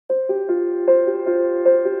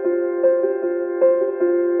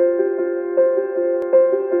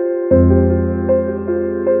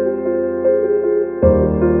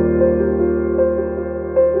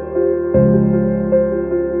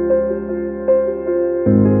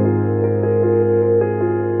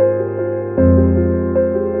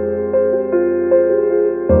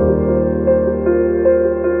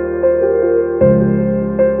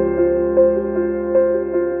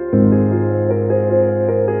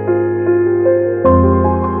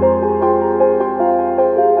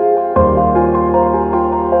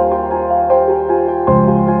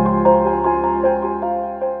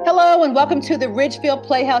Welcome to the Ridgefield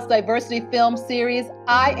Playhouse Diversity Film Series.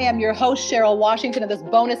 I am your host, Cheryl Washington, of this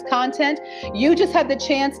bonus content. You just had the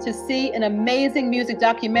chance to see an amazing music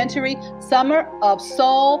documentary, Summer of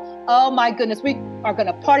Soul. Oh my goodness, we are going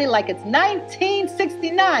to party like it's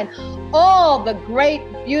 1969. All the great,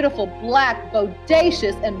 beautiful, black,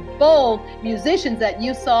 bodacious, and bold musicians that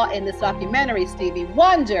you saw in this documentary, Stevie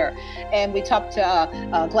Wonder, and we talked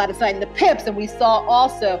to Gladys Knight and the Pips, and we saw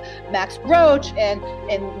also Max Roach and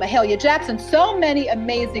Mahalia Jackson, so many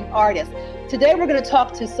amazing artists. Today we're going to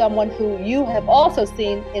talk to someone who you have also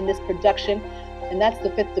seen in this production, and that's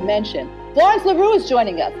the Fifth Dimension. Florence LaRue is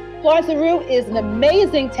joining us. Florence LaRue is an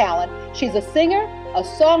amazing talent. She's a singer, a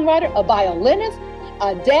songwriter, a violinist,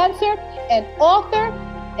 a dancer, an author,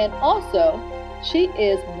 and also she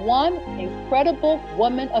is one incredible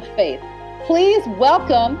woman of faith. Please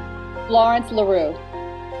welcome Florence LaRue.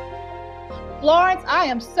 Florence, I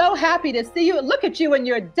am so happy to see you. Look at you in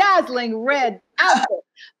your dazzling red outfit.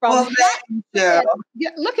 Well, thank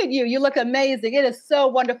you. Look at you. You look amazing. It is so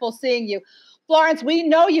wonderful seeing you. Florence, we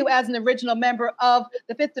know you as an original member of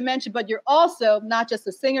the Fifth Dimension, but you're also not just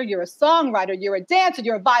a singer, you're a songwriter, you're a dancer,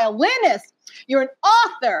 you're a violinist, you're an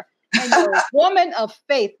author, and you're a woman of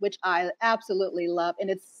faith, which I absolutely love. And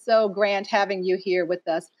it's so grand having you here with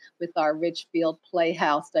us with our Ridgefield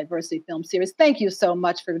Playhouse Diversity Film Series. Thank you so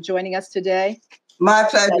much for joining us today. My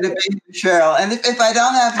pleasure to be here, Cheryl. And if I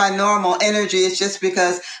don't have my normal energy, it's just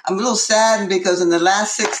because I'm a little saddened because in the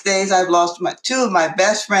last 6 days, I've lost two of my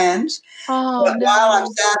best friends. Oh, but no. While I'm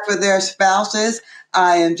sad for their spouses,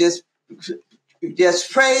 I am just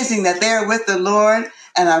praising that they're with the Lord.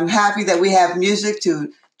 And I'm happy that we have music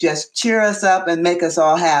to just cheer us up and make us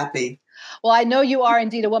all happy. Well, I know you are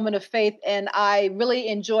indeed a woman of faith, and I really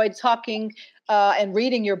enjoyed talking and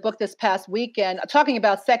reading your book this past weekend, talking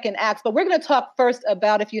about second acts. But we're going to talk first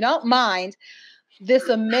about, if you don't mind, this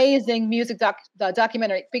amazing music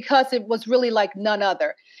documentary, because it was really like none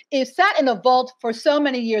other. It sat in a vault for so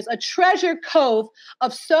many years, a treasure trove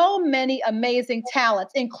of so many amazing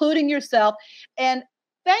talents, including yourself. And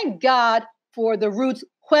thank God for the Roots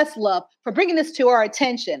Questlove for bringing this to our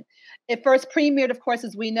attention. It first premiered, of course,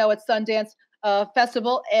 as we know, at Sundance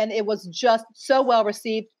Festival, and it was just so well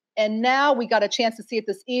received. And now we got a chance to see it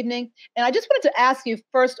this evening. And I just wanted to ask you,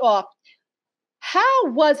 first off,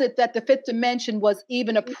 how was it that the Fifth Dimension was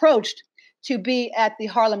even approached to be at the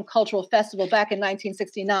Harlem Cultural Festival back in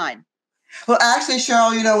 1969? Well, actually,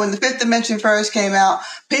 Cheryl, when the Fifth Dimension first came out,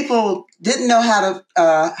 people didn't know how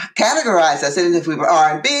to categorize us. They didn't know if we were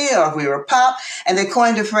R&B or if we were pop. And they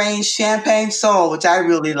coined the phrase champagne soul, which I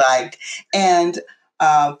really liked. And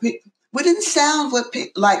we didn't sound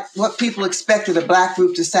like what people expected a black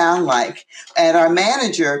group to sound like. And our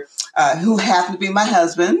manager, who happened to be my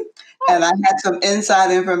husband, and I had some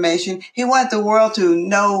inside information, he wanted the world to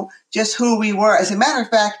know just who we were. As a matter of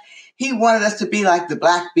fact, he wanted us to be like the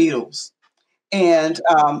Black Beatles. And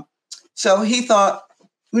so he thought,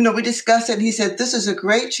 we discussed it. And he said, this is a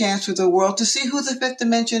great chance for the world to see who the Fifth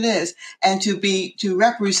Dimension is and to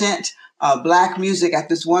represent Black music at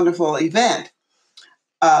this wonderful event.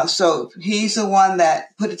 So he's the one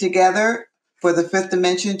that put it together for the Fifth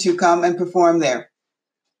Dimension to come and perform there.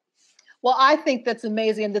 Well, I think that's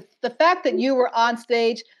amazing. And the fact that you were on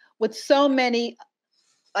stage with so many,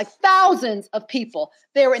 like thousands of people.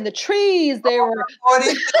 They were in the trees. They were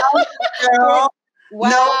 40,000. Wow.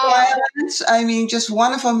 No violence. I mean, just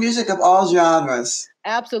wonderful music of all genres.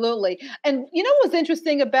 Absolutely. And you know what's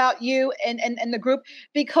interesting about you and the group?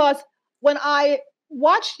 Because when I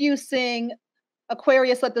watched you sing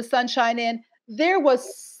Aquarius, Let the Sunshine In, there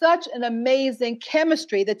was such an amazing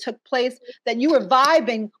chemistry that took place, that you were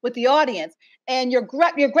vibing with the audience. And you're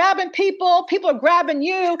grabbing people are grabbing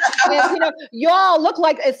you. And, y'all look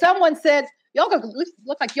like, as someone said, y'all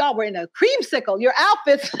look like y'all were in a creamsicle, your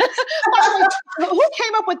outfits. Who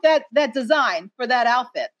came up with that design for that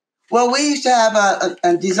outfit? Well, we used to have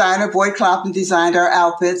a designer, Boyd Clopton, designed our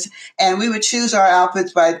outfits, and we would choose our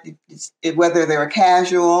outfits by whether they were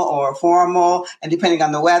casual or formal, and depending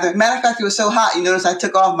on the weather. Matter of fact, it was so hot, you notice I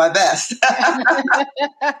took off my vest.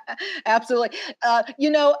 Absolutely.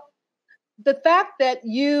 the fact that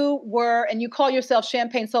you were, and you call yourself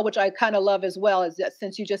Champagne Soul, which I kind of love as well, as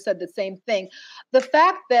since you just said the same thing, the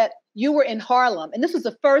fact that you were in Harlem, and this was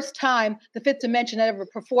the first time the Fifth Dimension had ever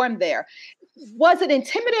performed there. Was it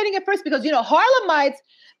intimidating at first? Because, Harlemites,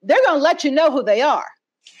 they're going to let you know who they are.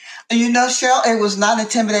 Cheryl, it was not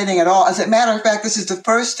intimidating at all. As a matter of fact, this is the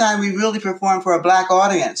first time we really performed for a Black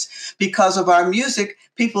audience. Because of our music,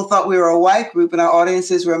 people thought we were a white group, and our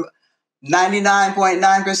audiences were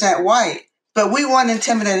 99.9% white. But we weren't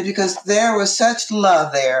intimidated because there was such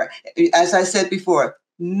love there. As I said before,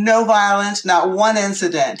 no violence, not one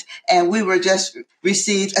incident. And we were just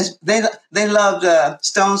received as they loved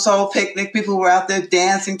Stone Soul Picnic. People were out there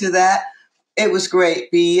dancing to that. It was great.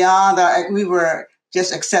 We were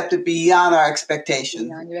just accepted beyond our expectations.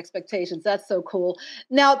 Beyond your expectations. That's so cool.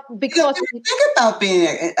 Now, because think about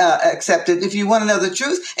being accepted. If you want to know the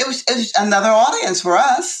truth, it was another audience for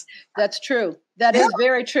us. That's true. That is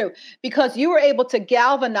very true, because you were able to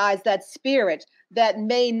galvanize that spirit that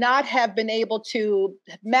may not have been able to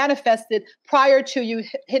manifest it prior to you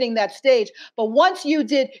hitting that stage. But once you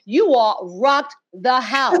did, you all rocked the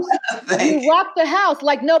house. You rocked the house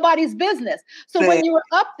like nobody's business. So when you were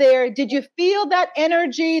up there, did you feel that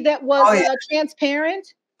energy that was transparent?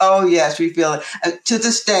 Oh, yes, we feel it. To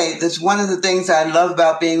this day, that's one of the things I love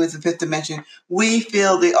about being with the Fifth Dimension. We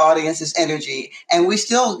feel the audience's energy. And we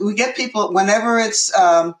get people, whenever it's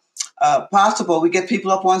possible, we get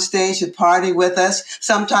people up on stage to party with us.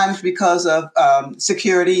 Sometimes because of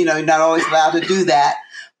security, you're not always allowed to do that.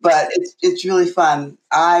 But it's really fun.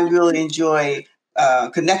 I really enjoy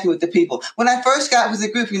connecting with the people. When I first got with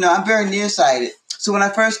the group, I'm very nearsighted. So when I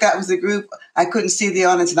first got with the group, I couldn't see the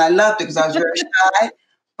audience, and I loved it because I was very shy.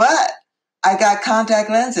 But I got contact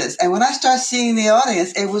lenses. And when I started seeing the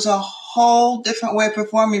audience, it was a whole different way of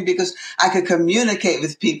performing because I could communicate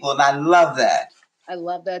with people. And I love that. I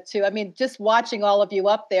love that too. I mean, just watching all of you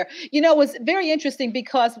up there, it was very interesting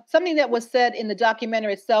because something that was said in the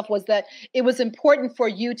documentary itself was that it was important for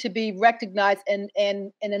you to be recognized and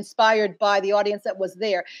inspired by the audience that was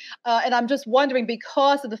there. And I'm just wondering,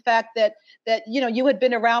 because of the fact that you had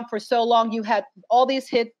been around for so long, you had all these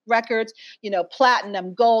hit records,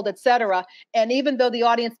 platinum, gold, etc. And even though the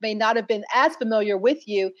audience may not have been as familiar with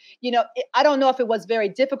you, I don't know if it was very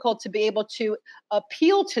difficult to be able to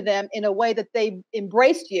appeal to them in a way that they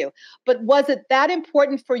embraced you. But was it that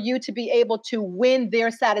important for you to be able to win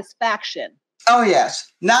their satisfaction? Oh,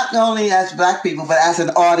 yes. Not only as Black people, but as an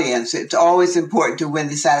audience. It's always important to win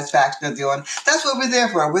the satisfaction of the audience. That's what we're there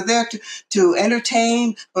for. We're there to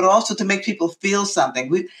entertain, but also to make people feel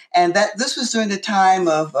something. This was during the time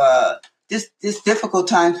of this difficult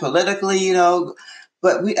time politically,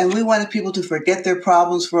 but we wanted people to forget their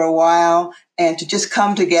problems for a while and to just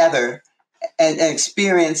come together and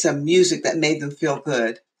experience some music that made them feel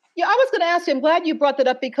good. Yeah, I was going to ask you, I'm glad you brought that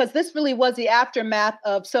up, because this really was the aftermath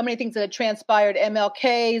of so many things that had transpired: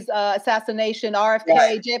 MLK's assassination,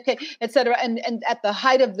 RFK, JFK, et cetera, and at the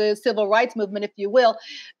height of the civil rights movement, if you will.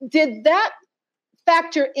 Did that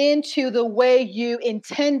factor into the way you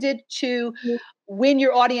intended to win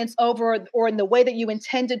your audience over, or in the way that you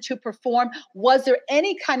intended to perform? Was there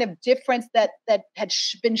any kind of difference that had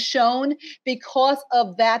been shown because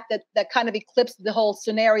of that kind of eclipsed the whole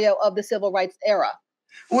scenario of the civil rights era?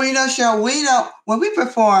 Well, Cheryl, when we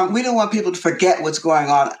perform, we don't want people to forget what's going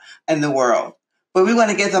on in the world, but we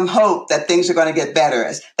want to give them hope that things are going to get better.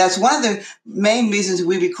 That's one of the main reasons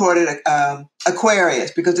we recorded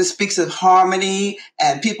Aquarius, because it speaks of harmony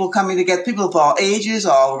and people coming together, people of all ages,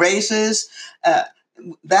 all races.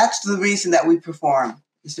 That's the reason that we perform,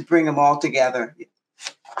 is to bring them all together.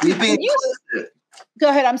 Go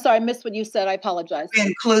ahead. I'm sorry, I missed what you said. I apologize. Be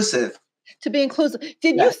inclusive. To be inclusive.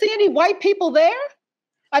 Did you see any white people there?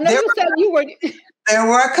 I know you said you were. There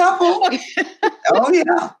were a couple. Oh,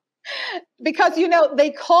 yeah. Because, they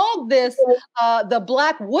called this the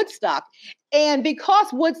Black Woodstock. And because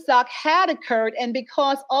Woodstock had occurred, and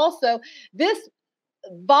because also this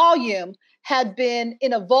volume had been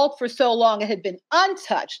in a vault for so long, it had been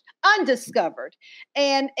untouched, undiscovered.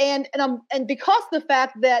 And because the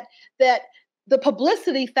fact that the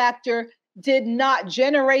publicity factor did not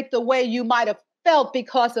generate the way you might have felt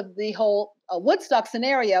because of the whole Woodstock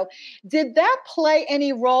scenario, did that play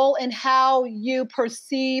any role in how you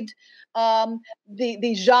perceived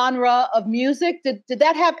the genre of music? Did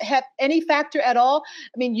that have any factor at all?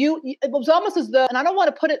 I mean, it was almost as though, and I don't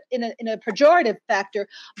want to put it in a pejorative factor,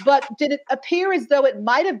 but did it appear as though it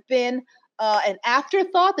might have been an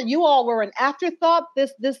afterthought, that you all were an afterthought,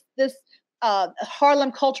 this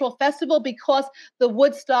Harlem Cultural Festival, because the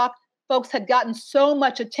Woodstock folks had gotten so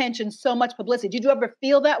much attention, so much publicity? Did you ever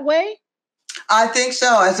feel that way? I think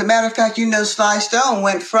so. As a matter of fact, Sly Stone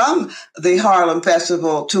went from the Harlem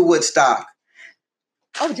Festival to Woodstock.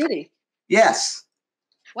 Oh, did he? Yes.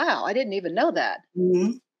 Wow, I didn't even know that.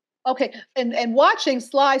 Mm-hmm. Okay, and watching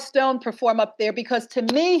Sly Stone perform up there, because to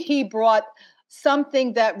me, he brought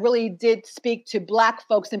something that really did speak to Black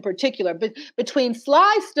folks in particular. But between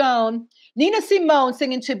Sly Stone, Nina Simone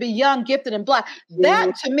singing To Be Young, Gifted, and Black,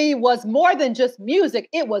 that to me was more than just music.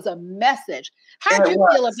 It was a message. How did you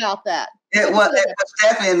feel about that? It was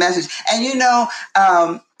definitely a message. And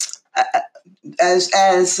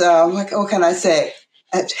what can I say?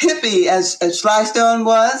 As hippie as Sly Stone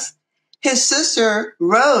was, his sister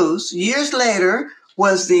Rose, years later,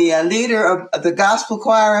 was the leader of the gospel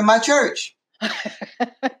choir in my church.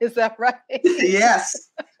 Is that right?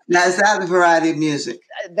 Yes. Now, is that a variety of music?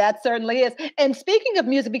 That certainly is. And speaking of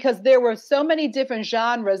music, because there were so many different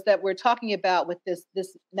genres that we're talking about with this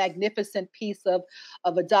magnificent piece of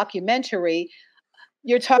a documentary,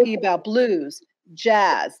 you're talking about blues,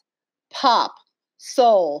 jazz, pop,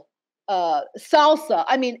 soul, salsa.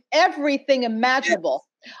 I mean, everything imaginable.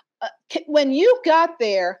 When you got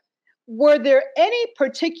there, were there any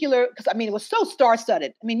particular, because I mean, it was so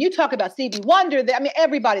star-studded. I mean, you talk about Stevie Wonder there. I mean,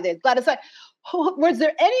 everybody there. Gladys, was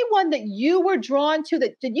there anyone that you were drawn to?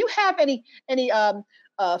 Did you have any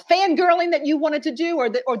fangirling that you wanted to do,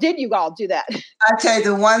 or did you all do that? I tell you,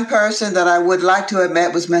 the one person that I would like to have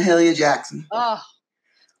met was Mahalia Jackson. Oh.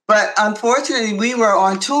 But unfortunately, we were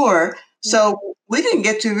on tour, so we didn't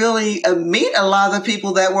get to really meet a lot of the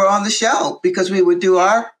people that were on the show, because we would do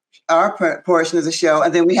our portion of the show,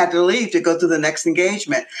 and then we had to leave to go to the next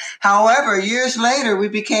engagement. However, years later, we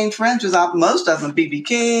became friends with most of them. B.B.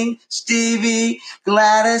 King, Stevie,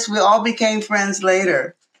 Gladys. We all became friends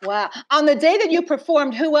later. Wow. On the day that you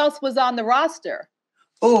performed, who else was on the roster?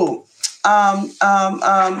 Oh, I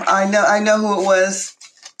know who it was.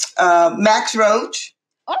 Max Roach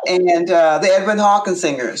and the Edwin Hawkins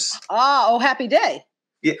Singers. Oh, Happy Day.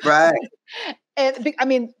 Yeah, right. And I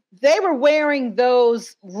mean, they were wearing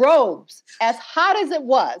those robes as hot as it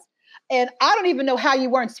was. And I don't even know how you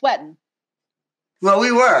weren't sweating. Well,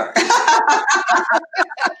 we were.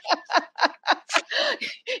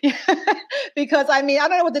 Because I mean, I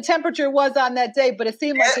don't know what the temperature was on that day, but it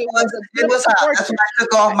seemed like it was hot. That's why I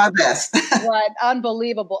took off my vest. Right.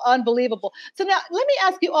 Unbelievable. So now let me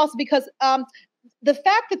ask you also, because the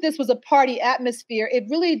fact that this was a party atmosphere, it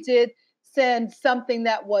really did send something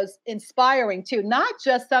that was inspiring too, not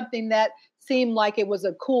just something that seemed like it was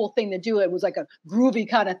a cool thing to do. It was like a groovy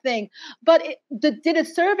kind of thing, but did it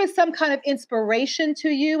serve as some kind of inspiration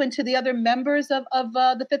to you and to the other members of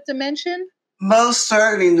the Fifth Dimension? Most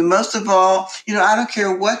certainly. Most of all, I don't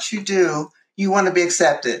care what you do, you want to be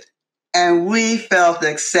accepted. And we felt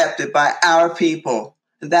accepted by our people.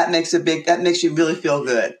 That makes you really feel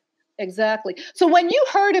good. Exactly. So when you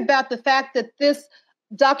heard about the fact that this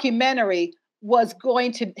documentary was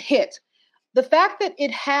going to hit, the fact that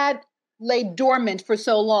it had lay dormant for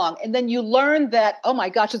so long, and then you learned that, oh my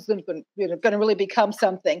gosh, it's going to really become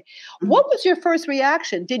something. Mm-hmm. What was your first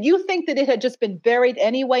reaction? Did you think that it had just been buried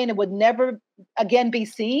anyway and it would never again be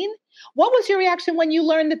seen? What was your reaction when you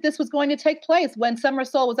learned that this was going to take place, when Summer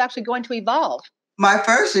Soul was actually going to evolve? My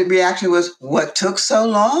first reaction was, what took so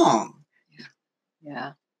long?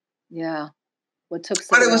 Yeah. What took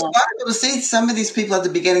so long? But it was wonderful to see some of these people at the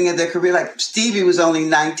beginning of their career, like Stevie was only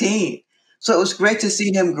 19. So it was great to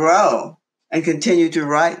see him grow and continue to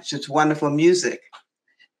write such wonderful music.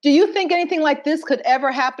 Do you think anything like this could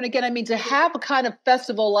ever happen again? I mean, to have a kind of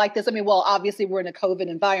festival like this, I mean, well, obviously we're in a COVID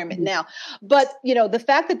environment now, but the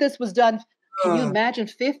fact that this was done, can you imagine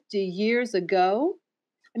 50 years ago?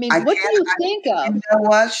 I mean, what do you think of? You know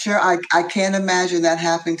what? Sure. I can't imagine that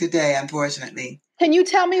happening today, unfortunately. Can you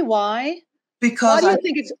tell me why? Because why do you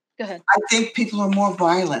think it's, go ahead. I think people are more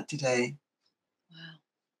violent today.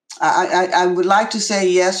 I would like to say,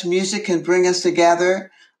 yes, music can bring us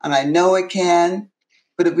together, and I know it can,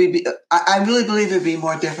 but I really believe it'd be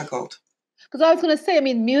more difficult. Because I was going to say, I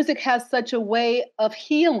mean, music has such a way of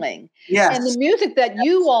healing. Yes. And the music that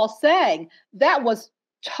you all sang, that was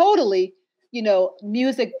totally,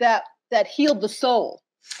 music that healed the soul.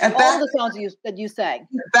 And all the songs that you sang.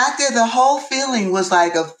 Back there, the whole feeling was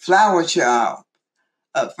like a flower child.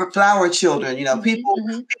 For flower children,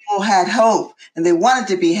 people had hope and they wanted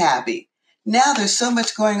to be happy. Now there's so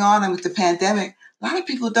much going on, and with the pandemic, a lot of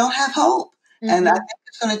people don't have hope. And I think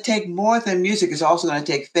it's going to take more than music. It's also going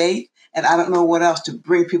to take faith, and I don't know what else to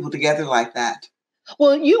bring people together like that.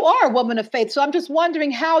 Well, you are a woman of faith, so I'm just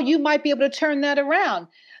wondering how you might be able to turn that around.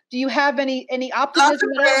 Do you have any optimism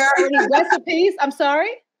or any recipes? I'm sorry?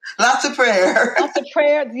 Lots of prayer. Lots of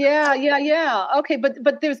prayer. Yeah, yeah, yeah. Okay,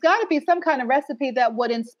 but there's got to be some kind of recipe that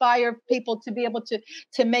would inspire people to be able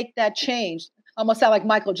to make that change. Almost sound like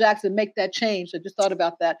Michael Jackson, make that change. I just thought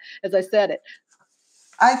about that as I said it.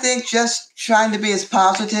 I think just trying to be as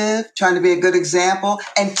positive, trying to be a good example,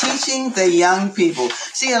 and teaching the young people.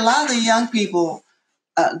 See, a lot of the young people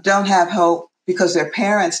don't have hope because their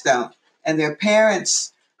parents don't, and their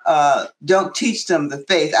parents don't teach them the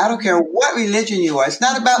faith. I don't care what religion you are. It's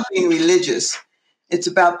not about being religious. It's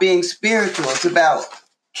about being spiritual. It's about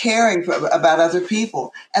caring about other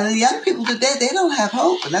people. And the young people today, they don't have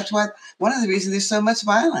hope, and that's why one of the reasons there's so much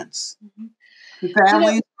violence. Mm-hmm. The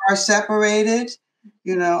families are separated.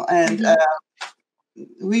 And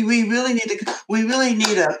we really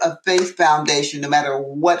need a faith foundation, no matter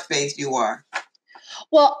what faith you are.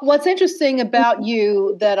 Well, what's interesting about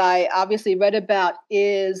you that I obviously read about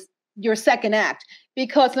is your second act,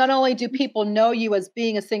 because not only do people know you as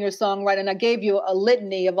being a singer-songwriter, and I gave you a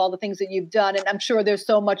litany of all the things that you've done, and I'm sure there's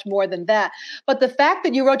so much more than that, but the fact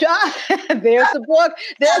that you wrote, there's the book,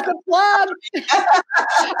 there's the plug.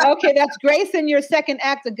 Okay, that's Grace in Your Second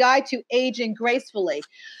Act, A Guide to Aging Gracefully.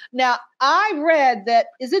 Now, I read that,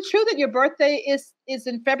 is it true that your birthday is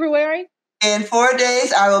in February? In 4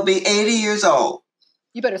 days, I will be 80 years old.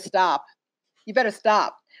 You better stop. You better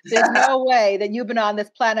stop. There's no way that you've been on this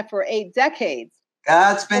planet for 8 decades.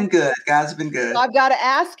 God's been good. God's been good. So I've got to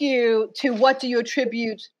ask you, to what do you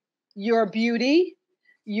attribute your beauty,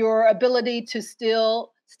 your ability to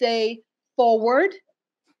still stay forward,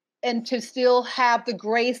 and to still have the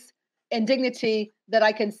grace and dignity that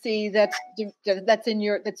I can see that's in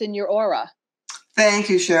your aura? Thank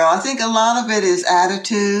you, Cheryl. I think a lot of it is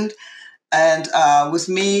attitude. And with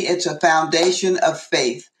me, it's a foundation of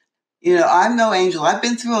faith. I'm no angel. I've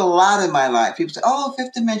been through a lot in my life. People say, oh,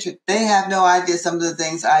 fifth dimension. They have no idea some of the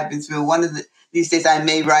things I've been through. One of these days I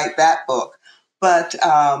may write that book. But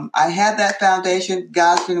I have that foundation.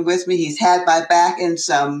 God's been with me. He's had my back in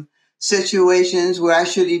some situations where I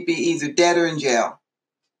should be either dead or in jail.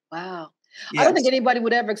 Wow. Yes. I don't think anybody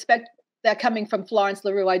would ever expect that coming from Florence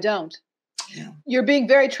LaRue. I don't. Yeah. You're being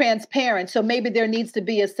very transparent. So maybe there needs to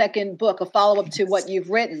be a second book, a follow-up to what you've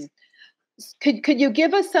written. Could you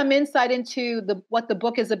give us some insight into what the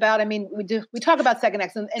book is about? I mean, we talk about second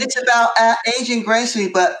acts. And it's about aging gracefully,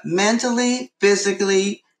 but mentally,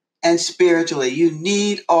 physically, and spiritually. You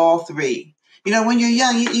need all three. When you're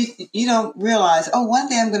young, you don't realize, oh, one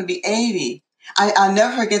day I'm going to be 80. I'll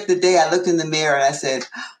never forget the day I looked in the mirror and I said,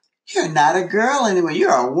 you're not a girl anymore.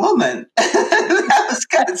 You're a woman. That was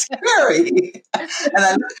kind of scary.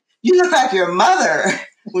 And you look like your mother,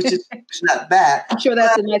 which is not bad. I'm sure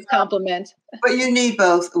that's a nice compliment. But you need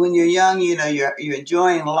both. When you're young, you're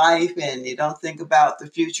enjoying life and you don't think about the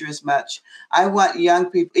future as much. I want young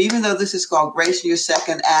people, even though this is called Grace in Your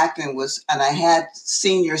Second Act, and I had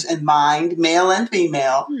seniors in mind, male and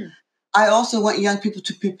female. I also want young people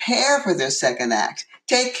to prepare for their second act.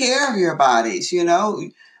 Take care of your bodies,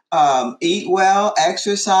 eat well,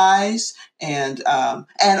 exercise, and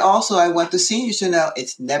also I want the seniors to know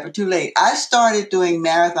it's never too late. I started doing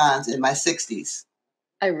marathons in my 60s.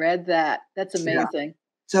 I read that. That's amazing. Yeah.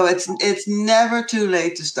 So it's never too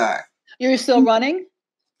late to start. You're still running?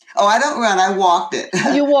 Oh, I don't run. I walked it.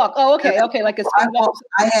 Oh, you walk. Oh, okay. Okay. Like a speed walk.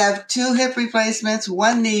 I have 2 hip replacements,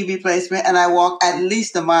 1 knee replacement, and I walk at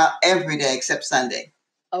least a mile every day except Sunday.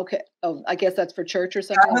 Okay. Oh, I guess that's for church or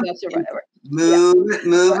something. That's right. Move it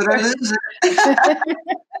or lose it.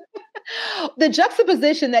 The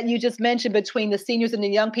juxtaposition that you just mentioned between the seniors and the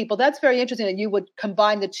young people, that's very interesting that you would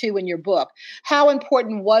combine the two in your book. How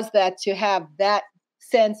important was that to have that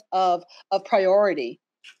sense of priority?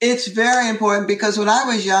 It's very important because when I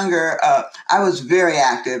was younger, I was very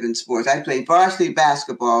active in sports. I played varsity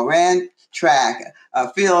basketball, ran track,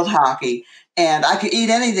 field hockey, and I could eat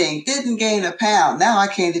anything. Didn't gain a pound. Now I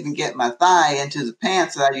can't even get my thigh into the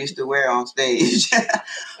pants that I used to wear on stage.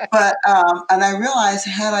 But and I realized,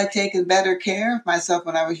 had I taken better care of myself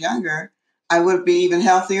when I was younger, I would be even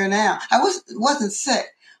healthier now. I wasn't sick,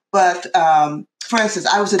 but for instance,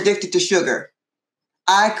 I was addicted to sugar.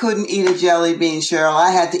 I couldn't eat a jelly bean, Cheryl. I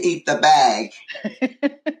had to eat the bag.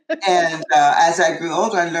 And as I grew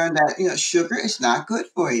older, I learned that sugar is not good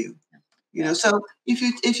for you. So if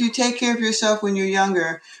you take care of yourself when you're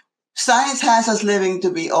younger, science has us living to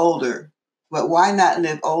be older, but why not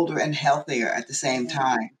live older and healthier at the same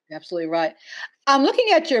time? Absolutely right. I'm looking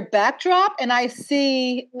at your backdrop and I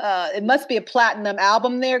see it must be a platinum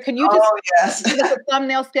album there. Can you just give us a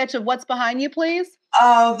thumbnail sketch of what's behind you, please?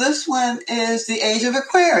 This one is the Age of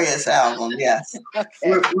Aquarius album. Yes. Okay.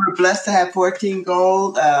 We're blessed to have 14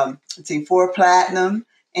 gold, 4 platinum.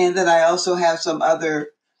 And then I also have some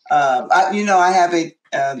other I have a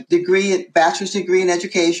bachelor's degree in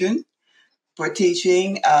education for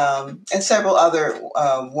teaching, and several other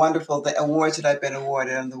wonderful awards that I've been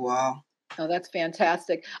awarded on the wall. Oh, that's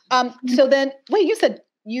fantastic. So then, wait, you said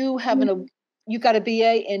you got a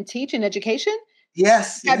BA in teaching education?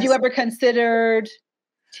 Yes. Have you ever considered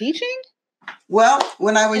teaching? Well,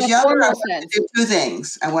 when I was younger, I wanted to do two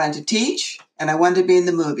things. I wanted to teach and I wanted to be in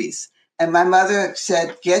the movies. And my mother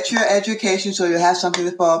said, get your education so you'll have something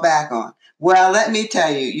to fall back on. Well, let me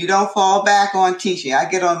tell you, you don't fall back on teaching. I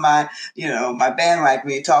get on my bandwagon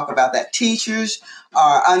when you talk about that. Teachers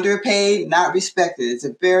are underpaid, not respected. It's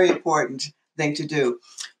a very important thing to do.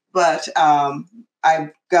 But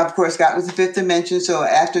I, of course, got with the Fifth Dimension. So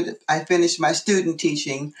after I finished my student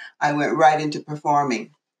teaching, I went right into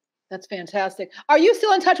performing. That's fantastic. Are you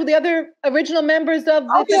still in touch with the other original members of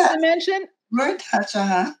the Fifth Dimension? We're in touch,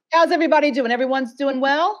 How's everybody doing? Everyone's doing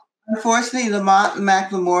well? Unfortunately, Lamont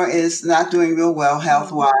McLemore is not doing real well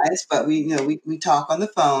health-wise, but we talk on the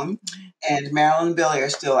phone, and Marilyn and Billy are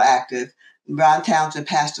still active. Ron Townsend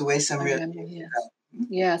passed away some years ago.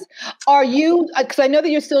 Yes. Are you, because I know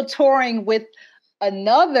that you're still touring with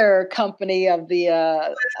another company of the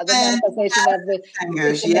manifestation of the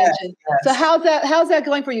Singers, yes. So how's that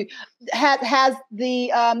going for you? Has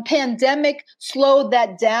the pandemic slowed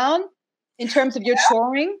that down in terms of your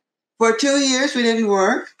touring? For 2 years, we didn't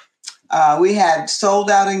work. We had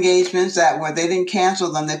sold out engagements they didn't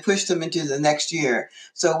cancel them. They pushed them into the next year.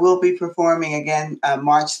 So we'll be performing again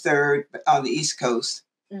March 3rd on the East Coast.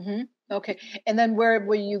 Mm-hmm. Okay. And then where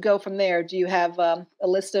will you go from there? Do you have a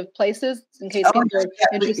list of places in case people are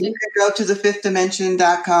interested? You can go to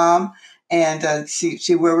thefifthdimension.com and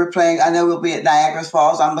see where we're playing. I know we'll be at Niagara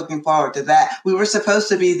Falls. I'm looking forward to that. We were supposed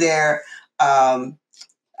to be there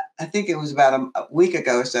I think it was about a week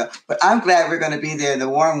ago or so, but I'm glad we're going to be there in the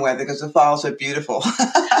warm weather because the falls are beautiful.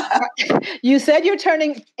 You said you're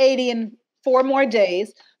turning 80 in 4 more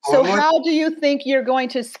days. So how do you think you're going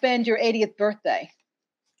to spend your 80th birthday?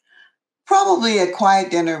 Probably a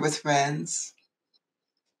quiet dinner with friends.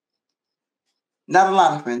 Not a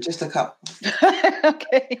lot of friends, just a couple.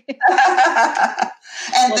 Okay.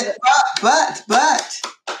 But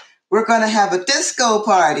we're going to have a disco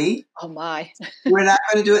party. Oh my! We're not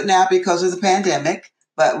going to do it now because of the pandemic,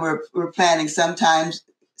 but we're planning sometime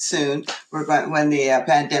soon. When the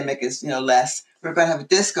pandemic is less. We're going to have a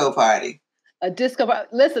disco party. A disco party.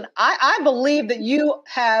 Listen, I believe that you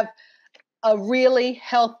have a really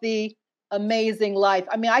healthy, amazing life.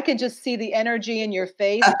 I mean, I can just see the energy in your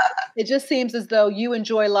face. It just seems as though you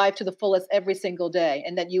enjoy life to the fullest every single day,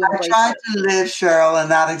 and that you embrace it. I try to live, Cheryl, and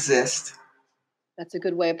not exist. That's a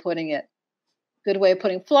good way of putting it. Good way of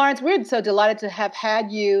putting it. Florence, we're so delighted to have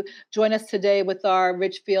had you join us today with our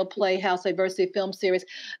Ridgefield Playhouse Diversity Film Series.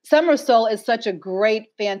 Summer Soul is such a great,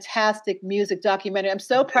 fantastic music documentary. I'm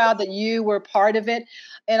so proud that you were part of it.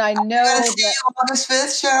 And I know that... see you August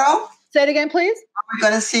 5th, Cheryl? Say it again, please. Are we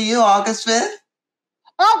going to see you August 5th?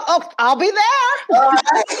 Oh, I'll be there. All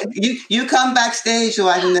right. You come backstage so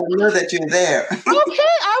I can know that you're there. Okay,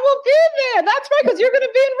 I will be there. That's right, because you're going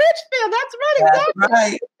to be in Ridgefield. That's right,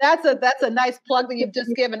 exactly. That's right. That's a nice plug that you've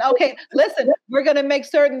just given. Okay, listen, we're going to make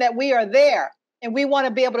certain that we are there, and we want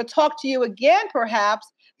to be able to talk to you again, perhaps,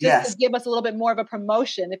 just to give us a little bit more of a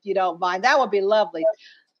promotion, if you don't mind. That would be lovely.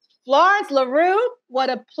 Florence LaRue,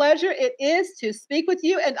 what a pleasure it is to speak with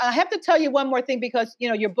you. And I have to tell you one more thing, because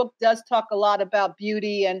your book does talk a lot about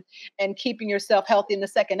beauty and keeping yourself healthy in the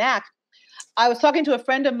second act. I was talking to a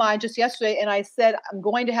friend of mine just yesterday, and I said, I'm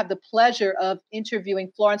going to have the pleasure of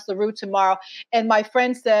interviewing Florence LaRue tomorrow. And my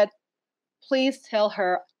friend said, please tell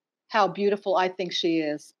her how beautiful I think she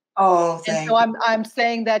is. Oh, thank you. I'm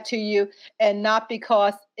saying that to you, and not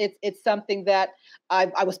because it's something that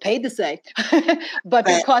I was paid to say, but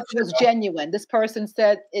because it was genuine. This person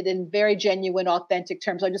said it in very genuine, authentic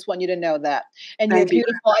terms. I just want you to know that. And you're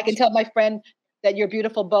beautiful. I can tell my friend that you're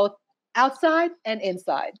beautiful both outside and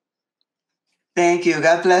inside. Thank you.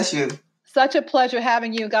 God bless you. Such a pleasure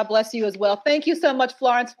having you. God bless you as well. Thank you so much,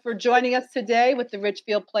 Florence, for joining us today with the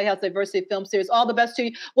Ridgefield Playhouse Diversity Film Series. All the best to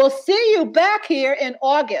you. We'll see you back here in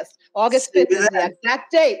August. August 5th is the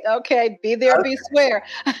exact date. Okay, be there, be square.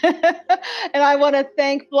 And I want to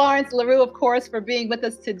thank Florence LaRue, of course, for being with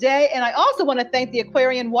us today. And I also want to thank the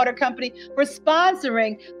Aquarion Water Company for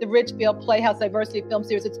sponsoring the Ridgefield Playhouse Diversity Film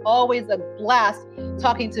Series. It's always a blast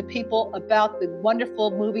talking to people about the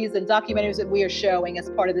wonderful movies and documentaries that we are showing as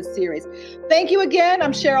part of this series. Thank you again.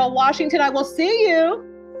 I'm Cheryl Washington. I will see you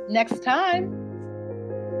next time.